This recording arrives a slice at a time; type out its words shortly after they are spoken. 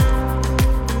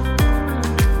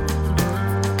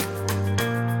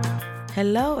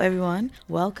Hello, everyone.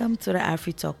 Welcome to the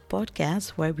AfriTalk podcast,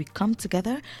 where we come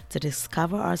together to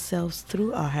discover ourselves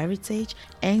through our heritage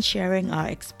and sharing our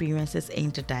experiences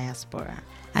in the diaspora.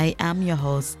 I am your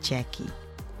host, Jackie.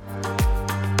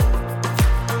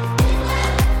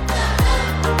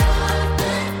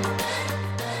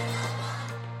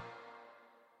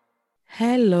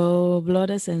 Hello,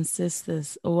 brothers and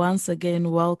sisters. Once again,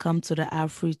 welcome to the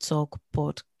AfriTalk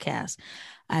podcast.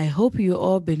 I hope you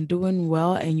all been doing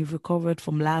well and you've recovered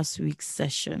from last week's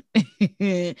session.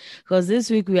 Because this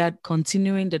week we are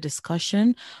continuing the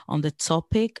discussion on the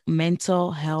topic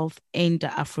mental health in the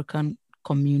African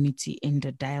community in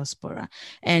the diaspora.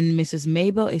 And Mrs.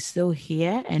 Mabel is still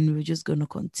here and we're just going to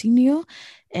continue.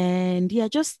 And yeah,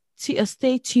 just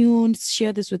stay tuned,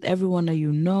 share this with everyone that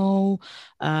you know.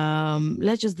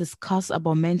 Let's just discuss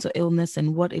about mental illness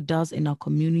and what it does in our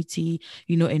community,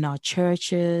 in our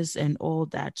churches and all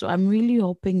that. So I'm really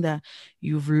hoping that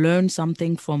you've learned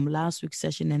something from last week's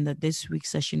session and that this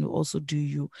week's session will also do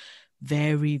you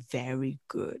very, very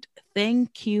good.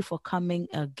 Thank you for coming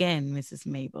again, Mrs.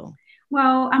 Mabel.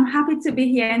 Well, I'm happy to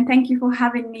be here and thank you for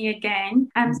having me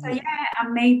again. I'm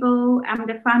Mabel. I'm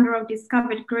the founder of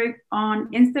Discovered Group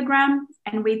on Instagram,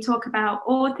 and we talk about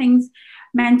all things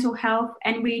mental health,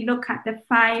 and we look at the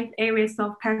 5 areas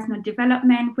of personal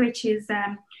development, which is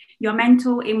your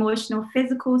mental, emotional,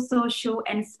 physical, social,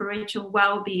 and spiritual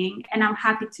well-being. And I'm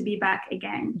happy to be back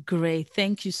again. Great.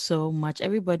 Thank you so much.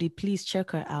 Everybody, please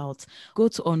check her out. Go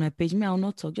on her page. I'll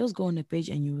not talk. Just go on the page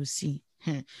and you will see.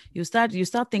 You start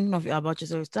thinking about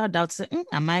yourself. You start doubting,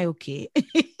 am I okay?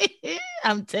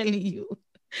 I'm telling you.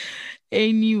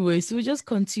 Anyway, so we just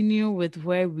continue with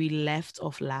where we left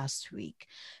off last week.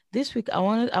 This week, I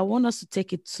want us to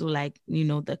take it to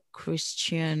the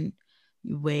Christian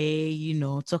way,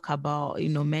 talk about,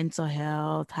 mental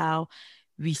health, how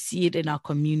we see it in our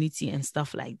community and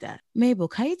stuff like that. Mabel,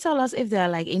 can you tell us if there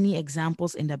are any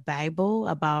examples in the Bible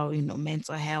about,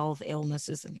 mental health,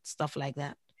 illnesses and stuff like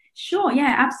that? Sure,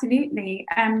 yeah, absolutely.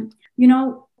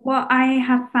 What I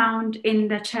have found in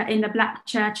the Black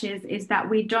churches is that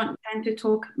we don't tend to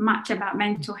talk much about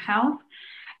mental health.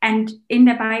 And in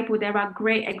the Bible, there are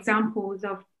great examples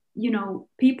of,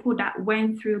 people that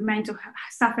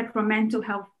suffered from mental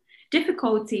health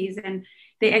difficulties, and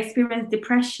they experienced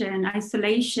depression,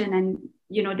 isolation, and,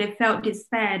 they felt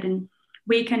despaired. And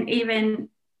we can even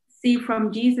see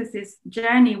from Jesus's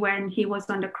journey when he was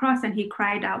on the cross and he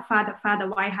cried out, Father, Father,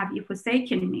 why have you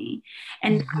forsaken me?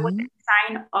 And that was a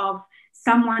sign of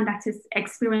someone that is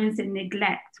experiencing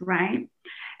neglect, right?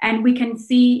 And we can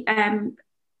see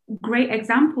great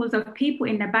examples of people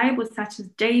in the Bible, such as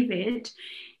David.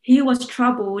 He was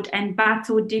troubled and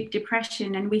battled deep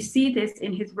depression. And we see this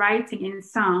in his writing in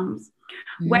Psalms,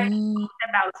 where he talks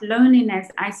about loneliness,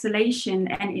 isolation,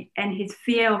 and his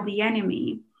fear of the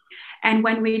enemy. And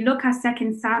when we look at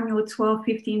 2 Samuel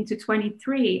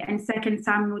 12:15-23 and 2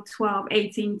 Samuel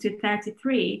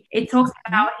 12:18-33, it talks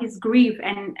about his grief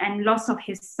and loss of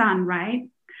his son, right?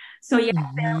 So yes,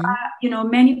 there are,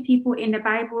 many people in the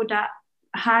Bible that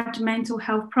had mental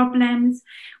health problems.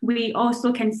 We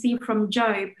also can see from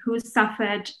Job, who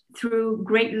suffered through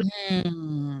great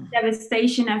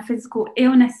devastation and physical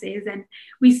illnesses. And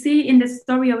we see in the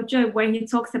story of Job where he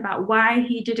talks about why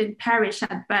he didn't perish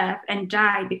at birth and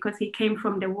die, because he came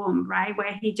from the womb, right,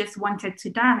 where he just wanted to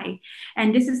die.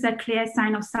 And this is a clear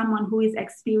sign of someone who is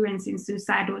experiencing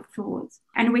suicidal thoughts.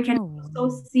 And we can also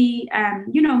see,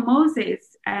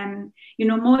 Moses.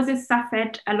 Moses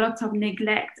suffered a lot of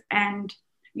neglect and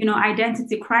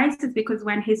identity crisis, because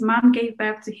when his mom gave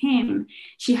birth to him,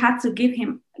 she had to give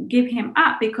him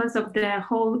up because of the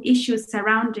whole issues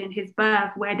surrounding his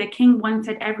birth, where the king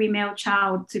wanted every male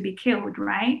child to be killed,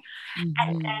 right?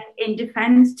 And in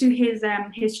defense to his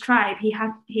tribe, he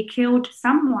killed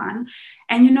someone.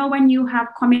 And when you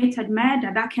have committed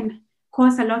murder, that can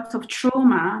cause a lot of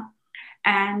trauma.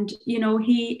 And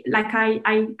he, like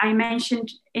I mentioned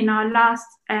in our last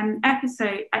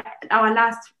episode, our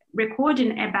last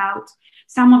recording, about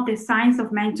some of the signs of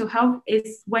mental health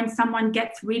is when someone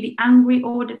gets really angry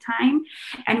all the time.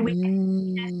 And we can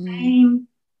see the same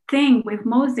thing with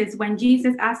Moses when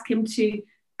Jesus asked him to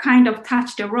kind of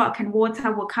touch the rock and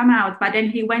water will come out, but then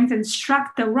he went and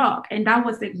struck the rock, and that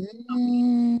was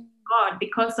God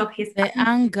because of his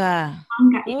anger.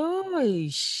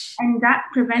 And that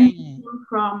prevented him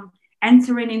from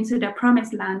entering into the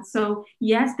promised land. So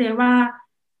yes, there are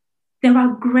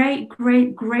great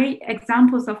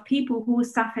examples of people who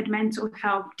suffered mental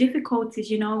health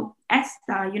difficulties.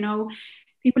 Esther,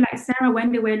 people like Sarah,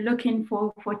 when they were looking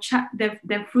for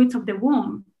the fruit of the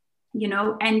womb,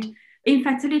 and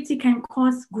infertility can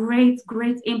cause great,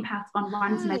 great impact on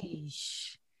one's mental.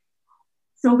 Aish.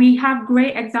 So we have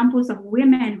great examples of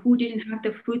women who didn't have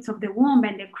the fruits of the womb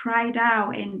and they cried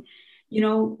out, and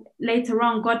later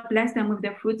on God blessed them with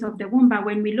the fruits of the womb. But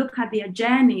when we look at their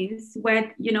journeys,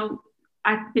 where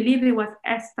I believe it was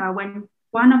Esther, when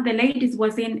one of the ladies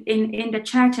was in the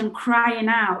church and crying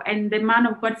out, and the man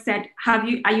of God said,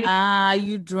 are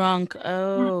you drunk?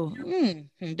 Oh,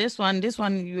 this one,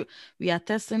 we are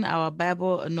testing our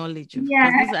Bible knowledge,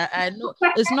 yeah. because this I know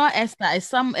it's not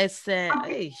Esther,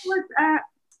 It was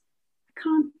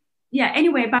can't yeah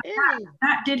anyway, but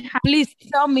that did happen. Please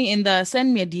tell me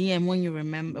send me a DM when you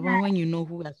remember, when you know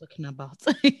who we are talking about.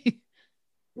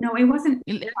 No, it wasn't.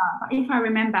 If I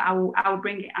remember, I will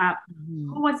bring it up.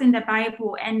 Who was in the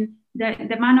Bible? And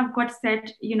the man of God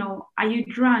said, are you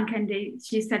drunk? And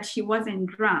she said she wasn't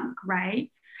drunk,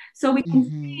 right? So we can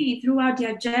see throughout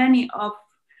their journey of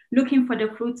looking for the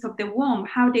fruits of the womb,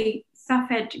 how they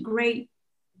suffered great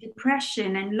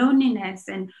depression and loneliness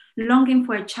and longing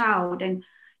for a child. And,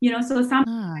 so some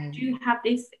do have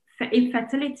this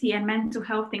infertility and mental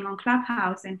health thing on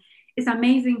Clubhouse. And it's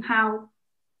amazing how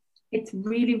it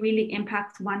really, really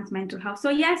impacts one's mental health. So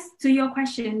yes, to your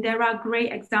question, there are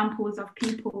great examples of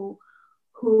people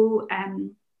who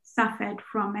suffered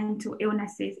from mental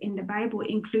illnesses in the Bible,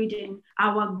 including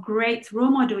our great role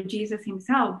model, Jesus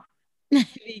himself.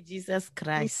 Jesus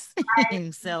Christ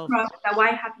himself. Why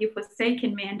have you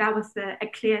forsaken me? And that was a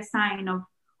clear sign of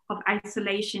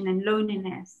isolation and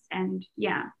loneliness. And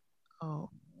yeah. Oh,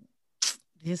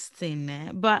 this thing,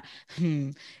 but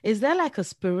is there like a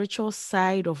spiritual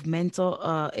side of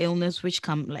mental illness which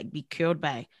can like be cured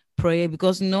by prayer?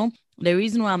 Because the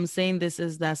reason why I'm saying this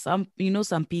is that some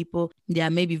people, they are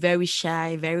maybe very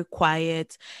shy, very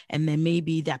quiet, and then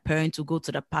maybe their parents will go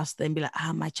to the pastor and be like,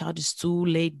 my child is too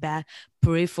laid back,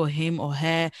 pray for him or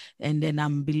her, and then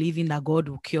I'm believing that God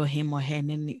will cure him or her, and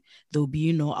then they'll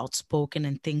be, outspoken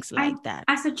and things like that.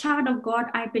 As a child of God,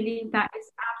 I believe that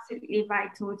it's absolutely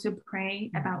vital to pray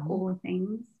about all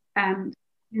things.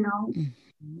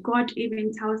 God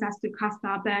even tells us to cast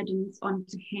our burdens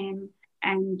onto him.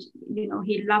 And,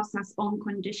 he loves us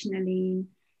unconditionally.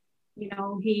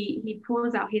 He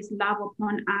pours out his love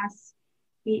upon us.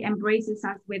 He embraces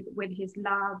us with his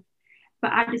love.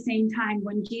 But at the same time,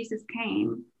 when Jesus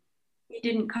came, he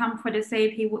didn't come for the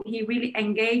sake. He really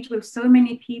engaged with so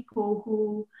many people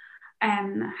who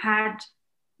had,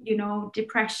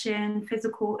 depression,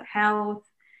 physical health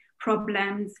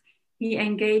problems. He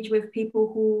engaged with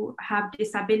people who have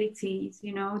disabilities.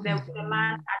 The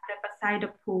man at the beside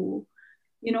the pool.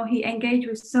 He engaged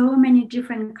with so many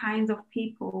different kinds of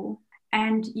people.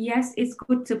 And yes, it's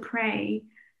good to pray,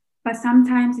 but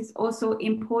sometimes it's also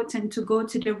important to go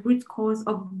to the root cause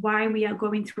of why we are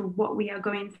going through what we are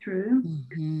going through.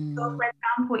 So, for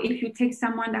example, if you take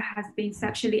someone that has been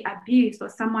sexually abused or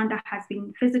someone that has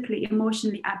been physically,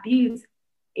 emotionally abused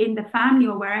in the family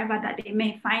or wherever that they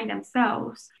may find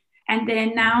themselves, and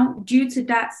then now due to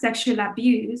that sexual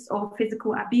abuse or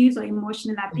physical abuse or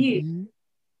emotional abuse,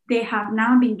 they have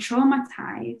now been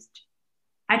traumatized.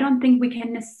 I don't think we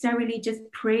can necessarily just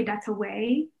pray that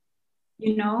away.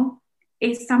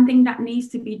 It's something that needs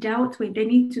to be dealt with. They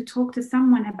need to talk to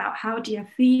someone about how they are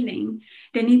feeling.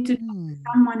 They need to talk to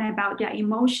someone about their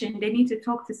emotion. They need to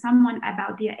talk to someone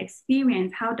about their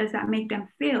experience. How does that make them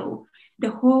feel?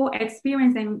 The whole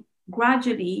experience, and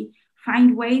gradually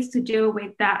find ways to deal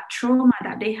with that trauma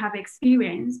that they have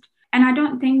experienced. And I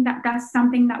don't think that that's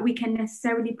something that we can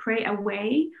necessarily pray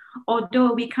away,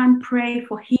 although we can pray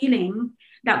for healing,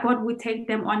 that God will take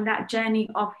them on that journey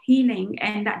of healing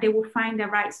and that they will find the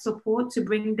right support to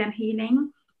bring them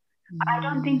healing. I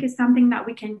don't think it's something that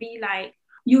we can be like,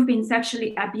 you've been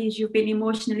sexually abused, you've been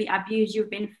emotionally abused, you've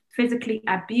been physically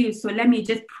abused. So let me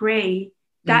just pray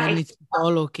that it's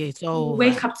all okay. It's all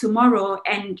wake up tomorrow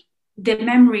and the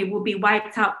memory will be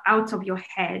wiped out of your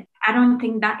head. I don't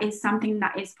think that is something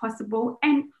that is possible.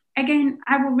 And again,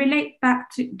 I will relate back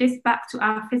to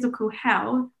our physical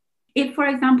health. If, for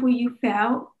example, you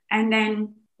fell and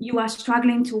then you are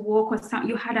struggling to walk, or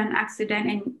you had an accident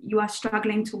and you are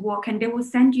struggling to walk, and they will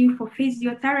send you for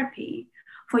physiotherapy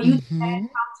for you to learn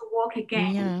how to walk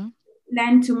again,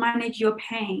 learn to manage your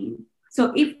pain.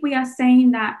 So if we are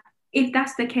saying that, if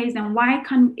that's the case, then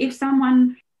if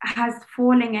someone has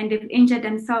fallen and they've injured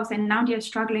themselves and now they're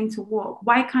struggling to walk,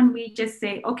 why can't we just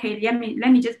say, okay, let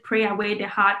me just pray away the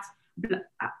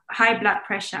high blood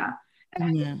pressure,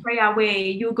 pray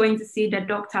away, you're going to see the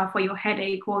doctor for your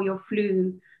headache or your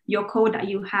flu, your cold that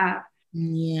you have,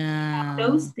 Yeah.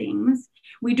 Those things,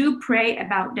 we do pray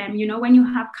about them. When you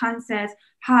have cancers,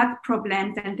 heart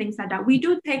problems, and things like that, we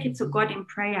do take it to God in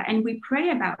prayer and we pray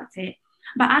about it.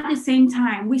 But at the same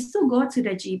time, we still go to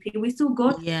the GP, we still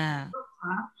go to the Yeah.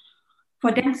 doctor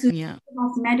for them to Yeah. give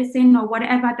us medicine or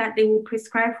whatever that they will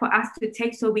prescribe for us to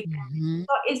take so we can. Mm-hmm.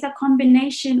 So it's a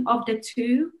combination of the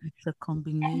two. It's a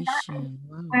combination.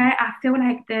 Wow. Where I feel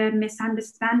like the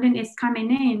misunderstanding is coming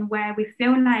in, where we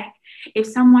feel like if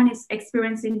someone is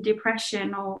experiencing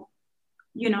depression or,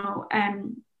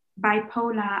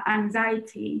 bipolar,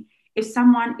 anxiety, if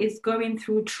someone is going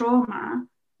through trauma,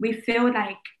 we feel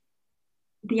like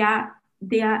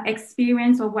their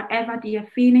experience or whatever they are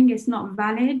feeling is not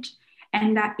valid.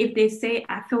 And that if they say,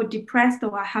 I feel depressed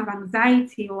or I have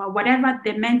anxiety or whatever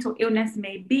the mental illness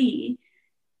may be,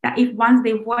 that if once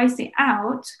they voice it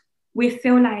out, we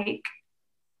feel like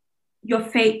your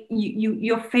faith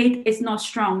is not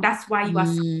strong. That's why you are.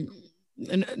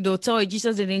 And they'll tell you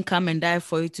Jesus didn't come and die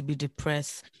for you to be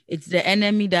depressed. It's the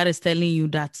enemy that is telling you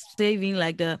that. Saving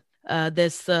like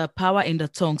there's power in the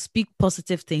tongue. Speak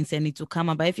positive things and it will come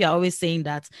up. But if you're always saying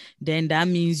that, then that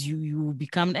means you will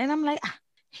become. And I'm like,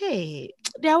 hey,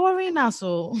 they are worrying us.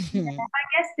 So I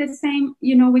guess the same.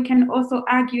 We can also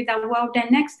argue that, well, the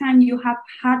next time you have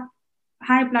had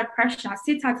high blood pressure,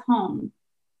 sit at home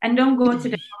and don't go to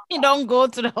the you don't go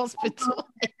to the hospital.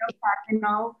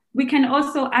 We can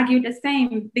also argue the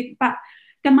same, but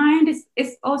the mind is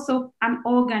also an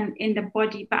organ in the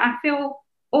body. But I feel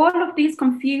all of this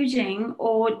confusion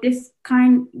or this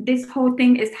whole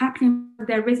thing is happening.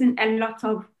 There isn't a lot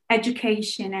of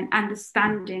education and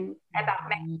understanding about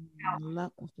mental health.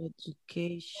 Lack of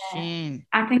education.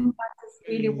 I think that is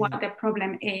really what the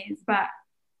problem is. But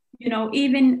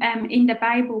even in the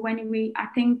Bible, I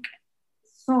think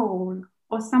Saul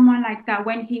or someone like that,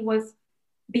 when he was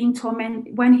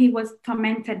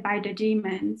tormented by the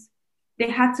demons, they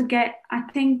had to get, I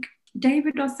think,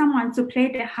 David or someone to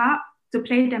play the harp, to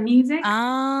play the music.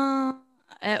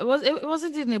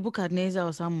 Wasn't it Nebuchadnezzar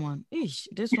or someone?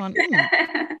 This one.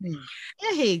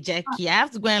 Hey, Jackie, I have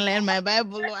to go and learn my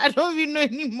Bible. I don't even know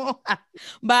anymore.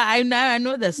 But I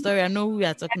know the story. I know who we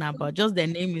are talking about. Just the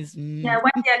name is. Yeah,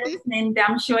 when they're listening,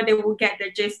 I'm sure they will get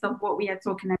the gist of what we are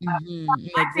talking about.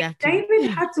 Exactly. David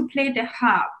had to play the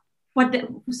harp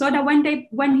so that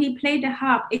when he played the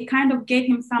harp, it kind of gave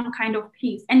him some kind of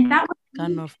peace. And that was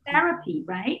kind of therapy,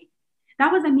 right?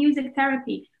 That was a music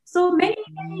therapy. So many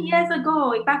years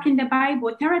ago, back in the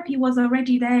Bible, therapy was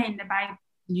already there in the Bible.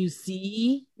 You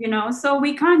see? So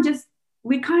we can't just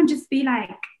be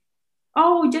like,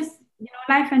 oh, just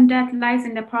life and death lies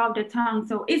in the power of the tongue.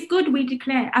 So it's good we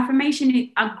declare.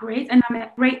 Affirmation are great, and I'm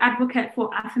a great advocate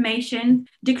for affirmations,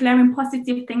 declaring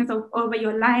positive things over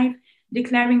your life,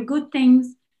 declaring good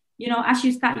things. As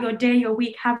you start your day, your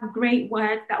week, have great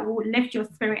words that will lift your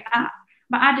spirit up.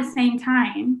 But at the same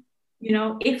time,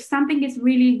 if something is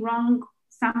really wrong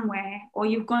somewhere, or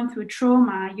you've gone through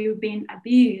trauma, you've been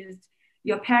abused,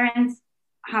 your parents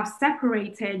have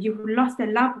separated, you've lost a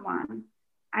loved one,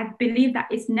 I believe that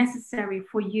it's necessary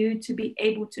for you to be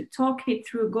able to talk it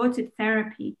through, go to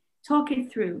therapy, talk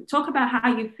it through, talk about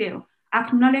how you feel,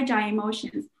 acknowledge our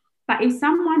emotions. But if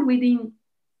someone within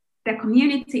the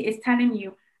community is telling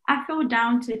you, I feel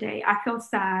down today, I feel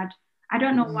sad, I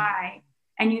don't know why,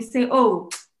 and you say, oh,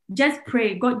 just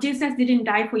pray, God, Jesus didn't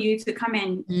die for you to come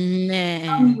and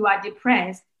you are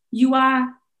depressed, you are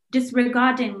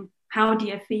disregarding how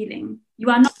they are feeling.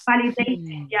 You are not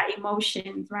validating their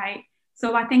emotions, right?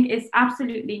 So I think it's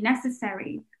absolutely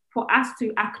necessary for us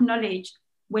to acknowledge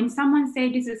when someone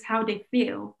says this is how they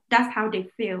feel, that's how they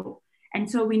feel.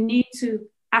 And so we need to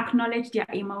acknowledge their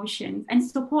emotions and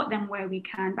support them where we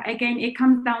can. But again, it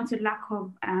comes down to lack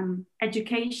of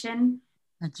education,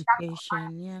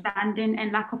 understanding,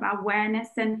 and lack of awareness,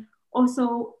 and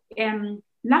also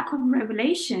lack of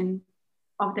revelation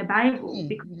of the Bible.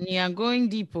 You are going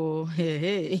deep. Not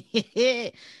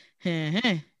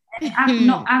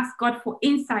ask God for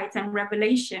insight and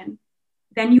revelation,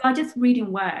 then you are just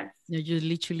reading words. You're just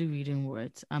literally reading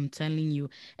words. I'm telling you.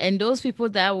 And those people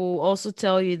that will also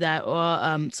tell you that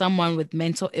someone with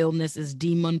mental illness is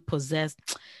demon possessed.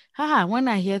 When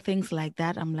I hear things like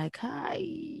that, I'm like, hi.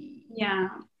 Yeah.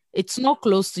 It's not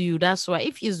close to you. That's why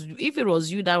if it was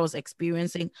you that was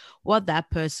experiencing what that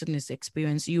person is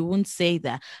experiencing, you wouldn't say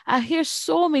that. I hear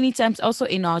so many times also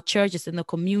in our churches, in the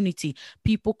community,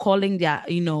 people calling their,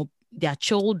 their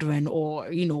children or,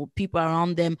 people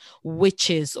around them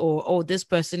witches, or, oh, this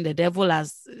person, the devil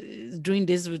is doing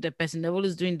this with the person, the devil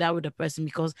is doing that with the person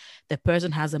because the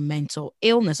person has a mental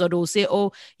illness. Or they'll say,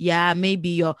 oh yeah, maybe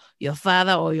your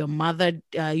father or your mother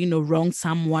wronged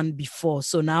someone before,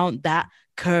 so now that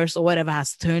curse or whatever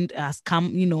has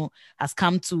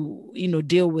come to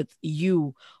deal with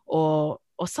you, or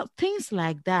some things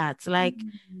like that. Like,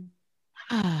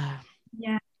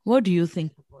 Yeah. what do you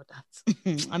think about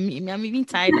that? I'm even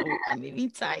tired. I'm even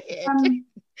tired.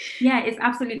 Yeah, it's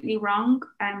absolutely wrong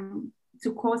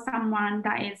to call someone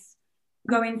that is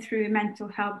going through mental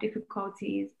health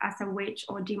difficulties as a witch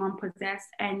or demon possessed.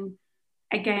 And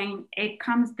again, it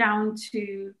comes down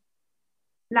to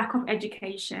lack of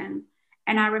education.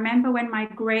 And I remember when my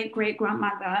great great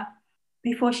grandmother,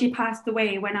 before she passed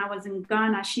away, when I was in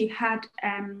Ghana, she had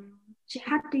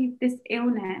this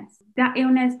illness, that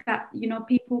illness that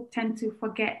people tend to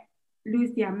forget,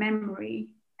 lose their memory.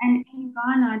 And in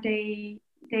Ghana, they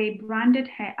branded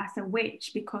her as a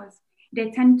witch because they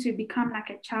tend to become like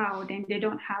a child and they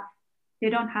don't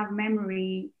have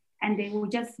memory, and they will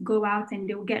just go out and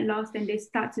they'll get lost and they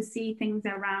start to see things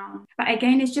around. But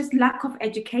again, it's just lack of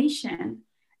education.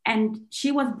 And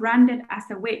she was branded as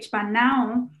a witch. But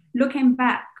now, looking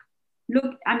back,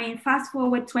 fast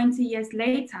forward 20 years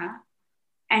later,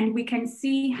 and we can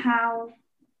see how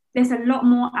there's a lot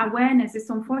more awareness. It's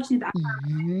unfortunate that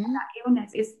that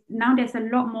illness is now there's a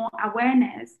lot more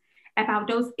awareness about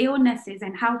those illnesses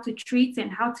and how to treat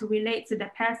and how to relate to the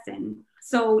person.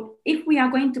 So if we are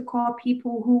going to call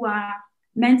people who are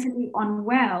mentally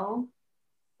unwell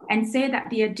and say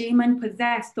that they are demon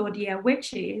possessed or they are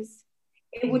witches,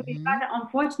 it would be rather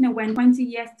unfortunate when 20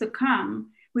 years to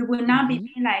come, we will now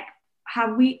be like,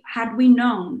 had we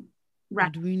known, right?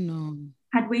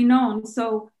 Had we known.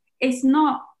 So it's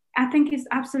not, I think it's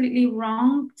absolutely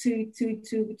wrong to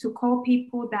call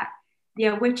people that they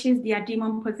are witches, they are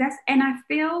demon possessed. And I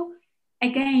feel,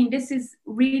 again, this is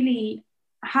really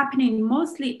happening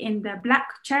mostly in the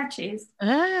Black churches.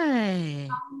 Hey.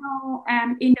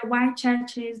 In the white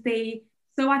churches,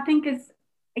 so I think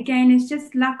it's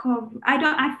just lack of,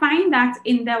 I find that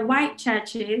in the white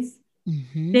churches,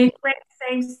 they create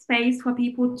safe space for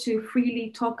people to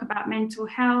freely talk about mental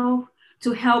health,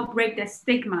 to help break the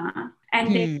stigma,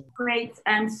 and they create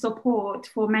support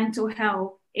for mental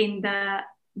health in the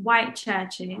white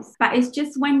churches. But it's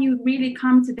just when you really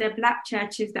come to the Black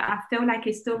churches that I feel like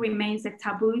it still remains a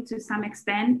taboo to some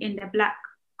extent in the Black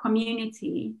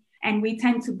community. And we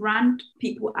tend to brand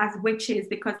people as witches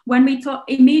because when we talk,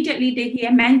 immediately they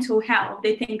hear mental health,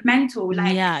 they think mental,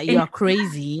 like, yeah, you're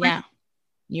crazy. Yeah,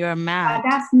 you're mad. But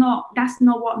that's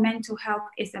not what mental health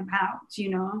is about,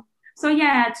 So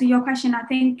yeah, to your question, I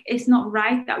think it's not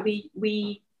right that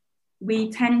we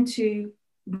tend to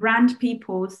brand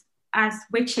people as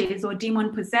witches or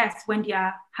demon possessed when they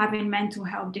are having mental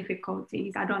health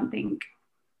difficulties. I don't think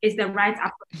is the right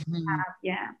approach to have.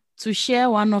 Yeah. To share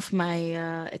one of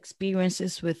my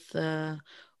experiences with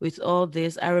all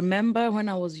this, I remember when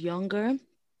I was younger,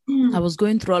 I was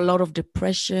going through a lot of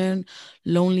depression,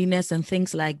 loneliness, and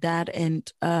things like that. And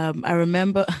I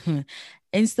remember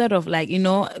instead of like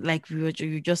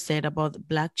you just said about the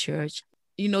Black church,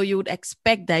 you would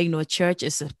expect that, a church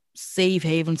is a safe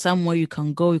haven, somewhere you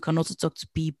can go. You can also talk to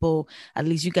people. At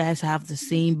least you guys have the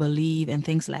same belief and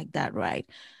things like that, right?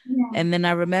 Yeah. And then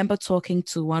I remember talking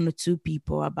to one or two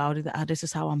people about it. This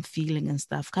is how I'm feeling and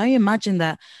stuff. Can you imagine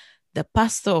that the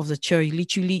pastor of the church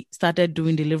literally started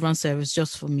doing deliverance service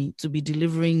just for me, to be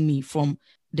delivering me from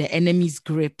the enemy's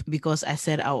grip because I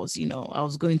said I was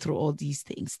going through all these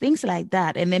things like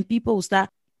that. And then people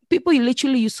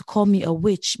literally used to call me a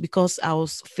witch because I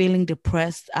was feeling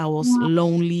depressed. I was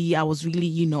lonely. I was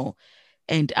really,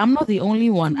 and I'm not the only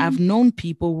one. I've known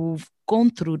people who've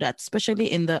gone through that,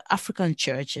 especially in the African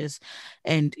churches.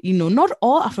 And, not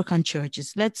all African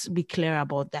churches, let's be clear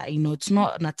about that. It's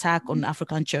not an attack on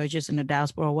African churches in the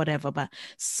diaspora or whatever, but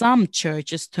some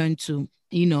churches turn to,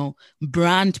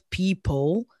 brand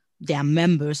people, their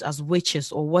members, as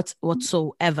witches or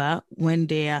whatsoever when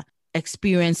they are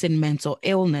experiencing mental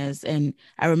illness. And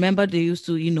I remember they used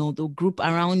to, they'll group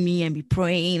around me and be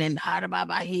praying and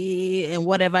and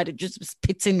whatever, they just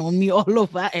spitting on me all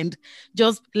over and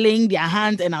just laying their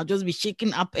hands, and I'll just be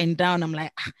shaking up and down. I'm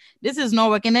like, this is not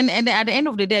working. And at the end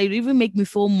of the day, it even make me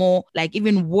feel more like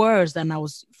even worse than I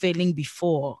was feeling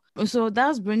before. So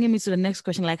that's bringing me to the next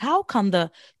question. Like, how can the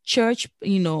church,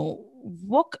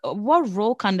 what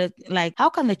role how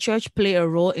can the church play a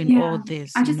role in all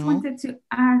this? I just wanted to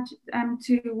add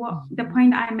to what the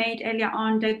point I made earlier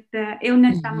on, the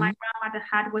illness that my grandmother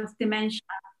had was dementia.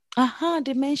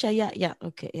 Dementia. Yeah.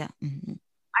 Okay. Yeah.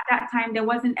 At that time there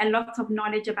wasn't a lot of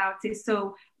knowledge about it.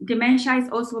 So dementia is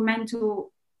also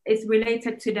is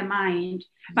related to the mind,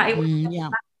 but it was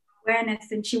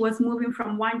awareness, and she was moving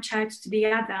from one church to the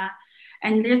other.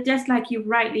 And just like you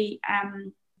rightly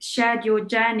shared your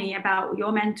journey about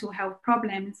your mental health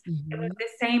problems, it was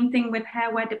the same thing with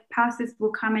her, where the pastors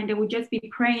would come and they would just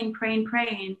be praying,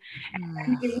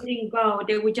 and it wouldn't go.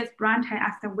 They would just brand her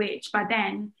as a witch. But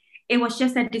then it was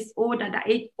just a disorder that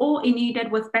all it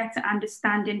needed was better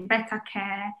understanding, better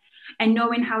care, and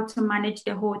knowing how to manage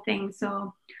the whole thing.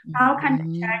 So how can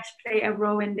the church play a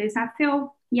role in this? I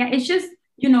feel, it's just,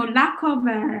 lack of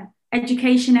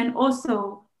education, and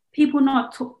also people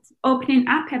not opening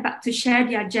up about to share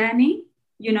their journey.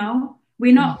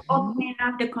 We're not opening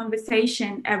up the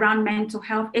conversation around mental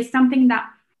health. It's something that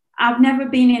I've never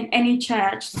been in any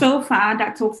church so far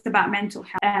that talks about mental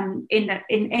health in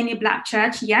any Black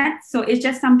church yet. So it's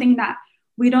just something that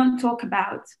we don't talk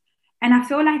about. And I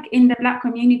feel like in the Black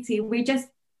community, we just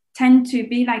tend to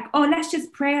be like, oh, let's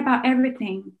just pray about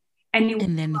everything and it will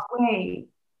go away.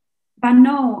 But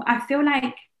no, I feel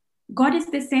like God is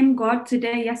the same God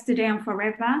today, yesterday, and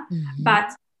forever. But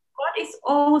God is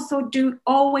also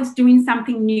always doing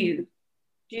something new.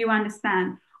 Do you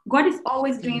understand? God is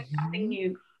always doing something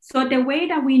new. So the way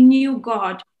that we knew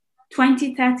God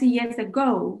 20, 30 years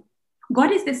ago,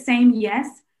 God is the same, yes,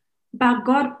 but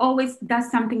God always does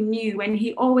something new, and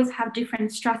he always have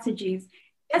different strategies.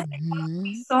 Just because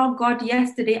we saw God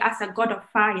yesterday as a God of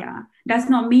fire does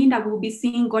not mean that we'll be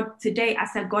seeing God today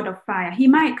as a God of fire. He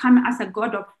might come as a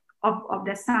God of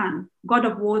the sun, God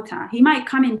of water. He might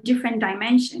come in different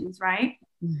dimensions, right?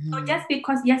 So just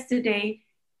because yesterday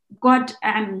God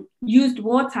used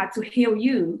water to heal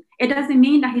you, it doesn't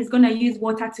mean that he's going to use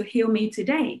water to heal me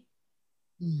today.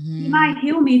 He might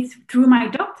heal me through my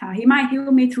doctor. He might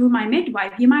heal me through my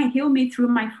midwife. He might heal me through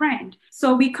my friend.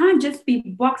 So we can't just be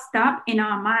boxed up in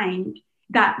our mind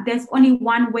that there's only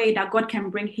one way that God can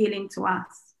bring healing to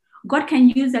us. God can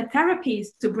use the therapies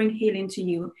to bring healing to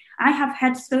you. I have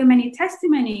had so many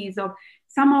testimonies of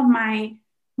some of my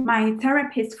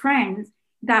therapist friends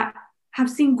that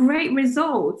have seen great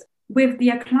results with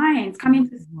their clients coming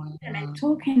to see them and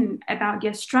talking about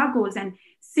their struggles and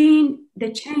seeing the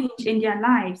change in their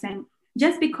lives. And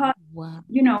just because,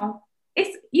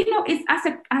 it's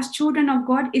as children of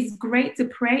God, it's great to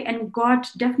pray, and God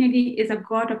definitely is a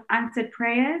God of answered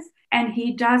prayers, and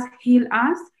he does heal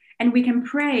us, and we can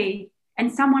pray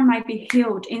and someone might be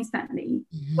healed instantly.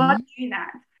 God do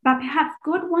that. But perhaps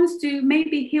God wants to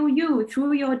maybe heal you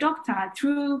through your doctor,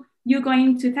 through you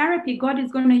going to therapy. God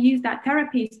is going to use that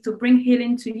therapist to bring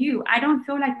healing to you. I don't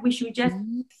feel like we should just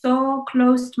be so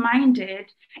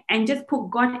closed-minded and just put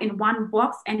God in one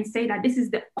box and say that this is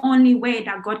the only way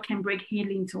that God can bring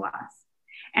healing to us.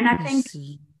 And I think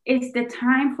it's the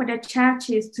time for the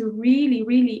churches to really,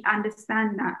 really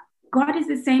understand that God is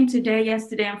the same today,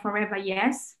 yesterday, and forever,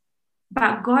 yes.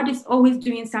 But God is always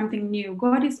doing something new.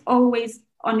 God is always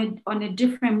on a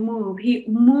different move. He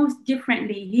moves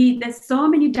differently. There's so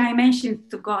many dimensions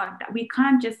to God that we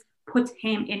can't just put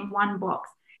him in one box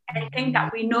and think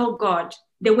that we know God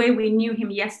the way we knew him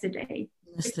yesterday.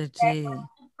 There are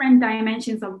different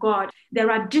dimensions of God. There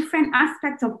are different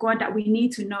aspects of God that we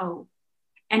need to know.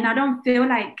 And I don't feel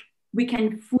like we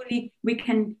can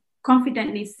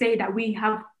confidently say that we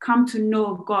have come to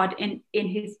know God in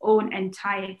his own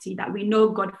entirety, that we know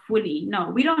God fully. No,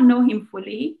 we don't know him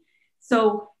fully.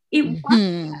 So if we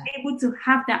are able to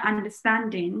have that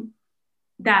understanding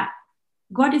that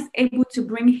God is able to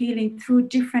bring healing through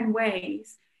different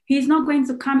ways, he's not going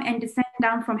to come and descend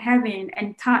down from heaven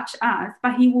and touch us,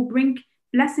 but he will bring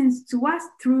blessings to us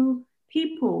through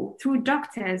people, through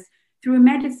doctors, through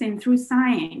medicine, through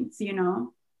science,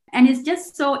 And it's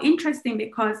just so interesting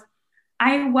because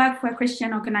I work for a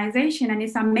Christian organization, and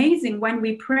it's amazing when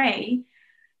we pray.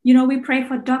 We pray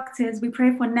for doctors, we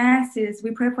pray for nurses,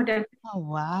 we pray for them. Oh,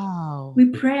 wow. We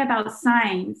pray about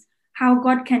science, how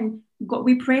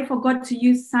we pray for God to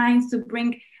use science to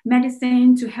bring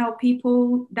medicine to help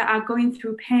people that are going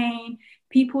through pain,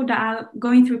 people that are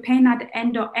going through pain at the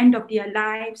end of their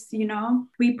lives,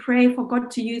 We pray for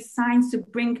God to use science to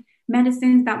bring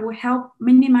medicines that will help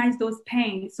minimize those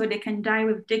pains so they can die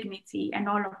with dignity and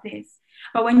all of this.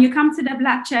 But when you come to the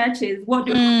Black churches, what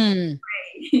do we pray?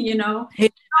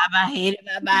 Hate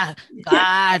Baba,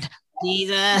 God,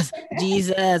 Jesus.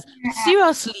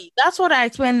 Seriously, that's what I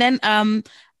explained.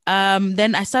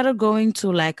 Then I started going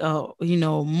to like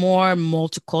more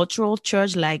multicultural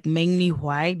church, like mainly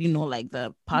white, like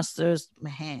the pastors,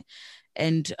 man.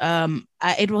 And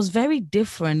it was very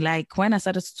different. Like when I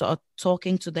started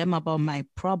talking to them about my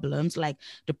problems, like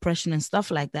depression and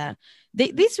stuff like that,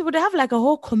 these people, they have like a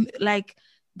whole like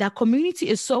their community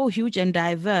is so huge and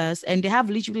diverse, and they have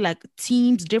literally like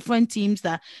teams, different teams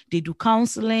that they do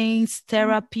counseling,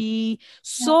 therapy, Yeah.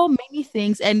 so many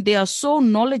things, and they are so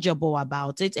knowledgeable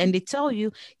about it. And they tell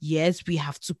you, yes, we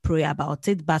have to pray about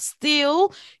it, but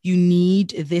still you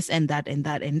need this and that and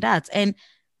that and that. And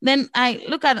then I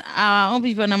look at our own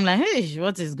people and I'm like, hey,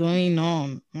 what is going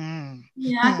on?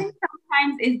 Yeah, I think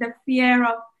sometimes it's the fear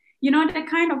of, the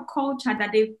kind of culture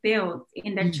that they've built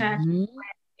in the church. Mhm.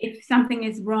 If something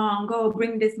is wrong, go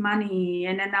bring this money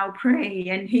and then I'll pray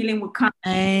and healing will come.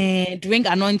 And drink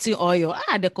anointing oil.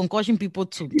 The concoction people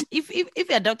too. If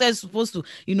your doctor is supposed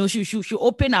to, should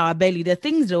open our belly, the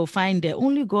things they'll find there,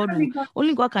 only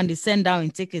God can descend down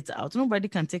and take it out. Nobody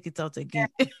can take it out again.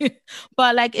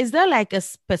 But like, is there like a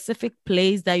specific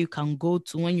place that you can go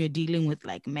to when you're dealing with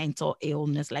like mental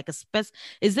illness? Like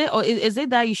is there, or is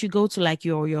it that you should go to like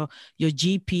your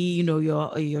GP,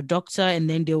 your doctor, and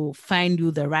then they will find you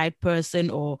the right person?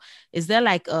 Or is there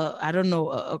like I don't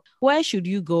know, where should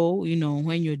you go,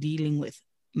 when you're dealing with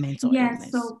mental Yes,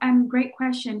 illness? so great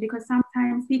question, because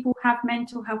sometimes people have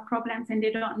mental health problems and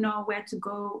they don't know where to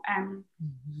go to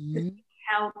Mhm. seek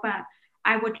help. But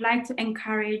I would like to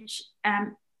encourage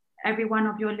every one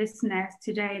of your listeners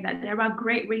today that there are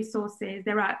great resources,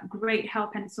 there are great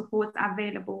help and support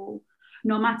available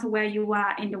no matter where you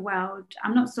are in the world.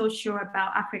 I'm not so sure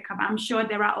about Africa, but I'm sure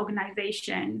there are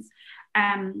organizations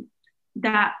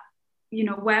that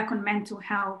work on mental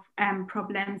health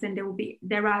problems, and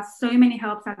there are so many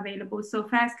helps available. So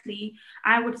firstly,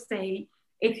 I would say,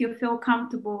 if you feel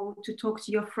comfortable to talk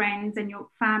to your friends and your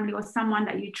family or someone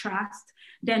that you trust,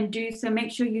 then do so.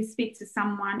 Make sure you speak to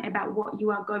someone about what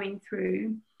you are going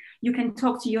through. You can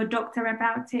talk to your doctor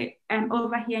about it.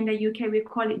 Over here in the UK, we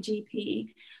call it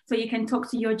GP. So you can talk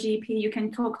to your GP, you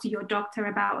can talk to your doctor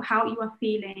about how you are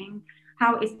feeling,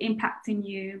 how it's impacting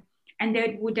you, and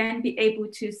they would then be able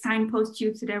to signpost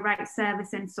you to the right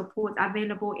service and support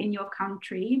available in your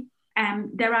country.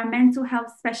 There are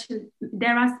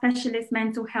specialist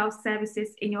mental health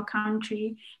services in your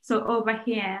country. So over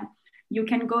here, you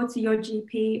can go to your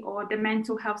GP or the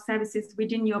mental health services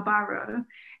within your borough,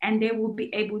 and they will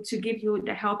be able to give you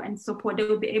the help and support. They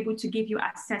will be able to give you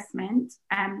assessment.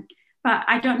 But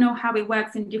I don't know how it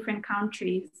works in different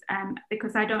countries,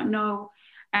 because I don't know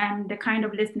the kind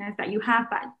of listeners that you have.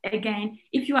 But again,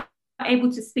 if you are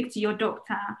able to speak to your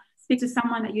doctor, speak to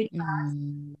someone that you trust,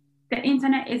 Mm. the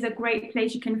internet is a great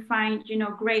place. You can find,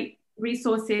 great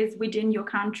resources within your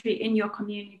country, in your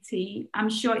community. I'm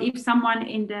sure if someone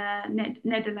in the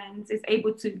Netherlands is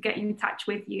able to get in touch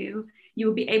with you,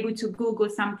 you'll be able to Google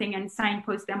something and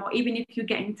signpost them. Or even if you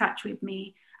get in touch with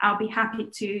me, I'll be happy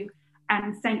to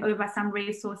send over some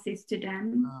resources to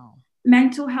them. Wow.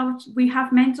 Mental health, we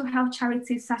have mental health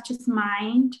charities such as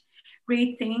Mind,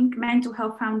 Rethink, Mental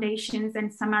Health Foundations,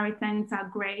 and Samaritans are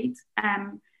great.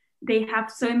 They have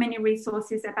so many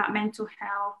resources about mental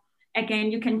health.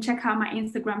 Again, you can check out my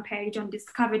Instagram page on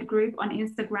Discovered Group on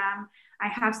Instagram. I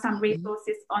have some Mhm.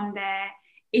 resources on there.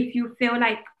 If you feel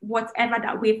like whatever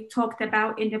that we've talked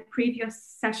about in the previous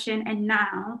session and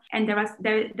now, and there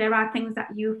are things that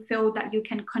you feel that you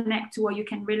can connect to or you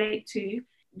can relate to,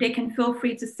 they can feel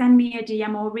free to send me a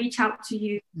DM or reach out to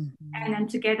you, and Mhm. then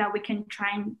together we can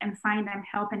try and find them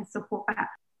help and support. But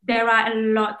there are a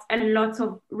lot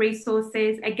of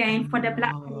resources. A Again, for the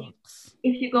Black community, lot.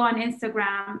 if you go on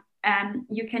Instagram,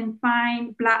 you can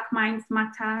find Black Minds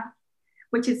Matter,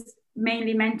 which is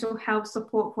mainly mental health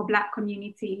support for Black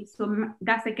communities. So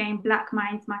that's again Black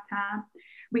Minds Matter.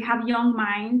 We have Young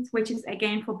Minds, which is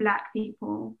again for Black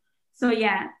people. So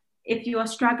yeah, if you are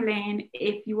struggling,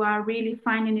 if you are really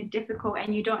finding it difficult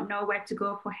and you don't know where to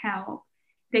go for help,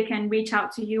 they can reach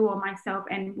out to you or myself,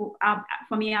 and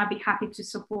for me, I'll be happy to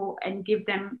support and give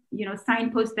them,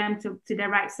 signpost them to the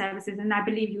right services. And I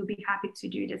believe you'll be happy to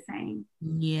do the same.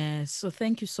 Yes. So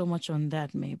thank you so much on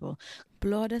that, Mabel.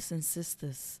 Brothers and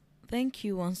sisters, thank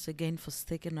you once again for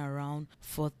sticking around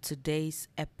for today's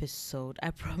episode.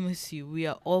 I promise you, we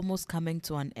are almost coming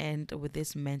to an end with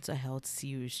this mental health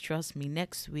series. Trust me,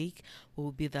 next week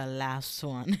will be the last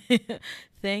one.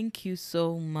 Thank you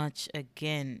so much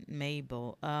again,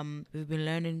 Mabel. We've been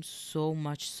learning so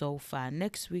much so far.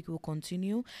 Next week we'll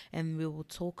continue and we will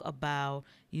talk about,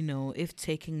 if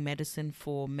taking medicine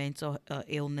for mental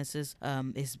illnesses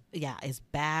is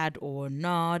bad or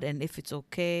not, and if it's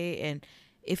okay, and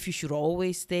if you should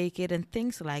always take it, and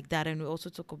things like that. And we also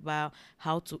talk about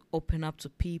how to open up to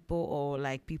people, or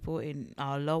like people in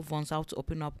our loved ones, how to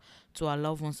open up to our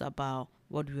loved ones about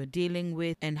what we were dealing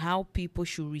with, and how people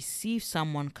should receive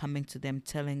someone coming to them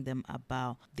telling them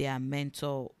about their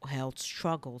mental health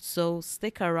struggles. So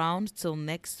stick around till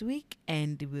next week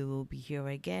and we will be here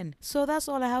again. So that's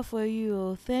all I have for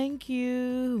you. Thank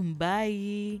you.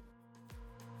 Bye.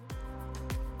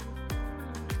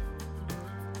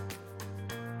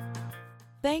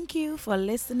 Thank you for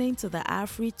listening to the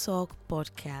Afri Talk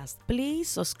podcast. Please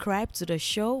subscribe to the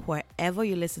show wherever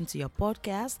you listen to your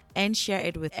podcast and share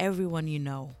it with everyone you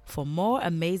know. For more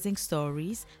amazing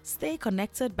stories, stay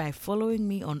connected by following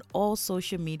me on all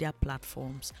social media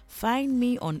platforms. Find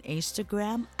me on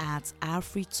Instagram at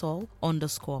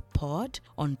afritalk_pod,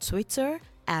 on Twitter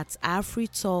at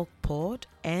AfriTalkPod,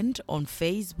 and on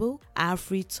Facebook,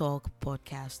 AfriTalk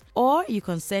Podcast. Or you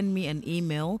can send me an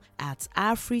email at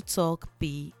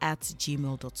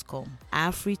afritalkp@gmail.com.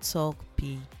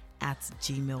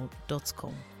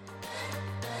 afritalkp@gmail.com.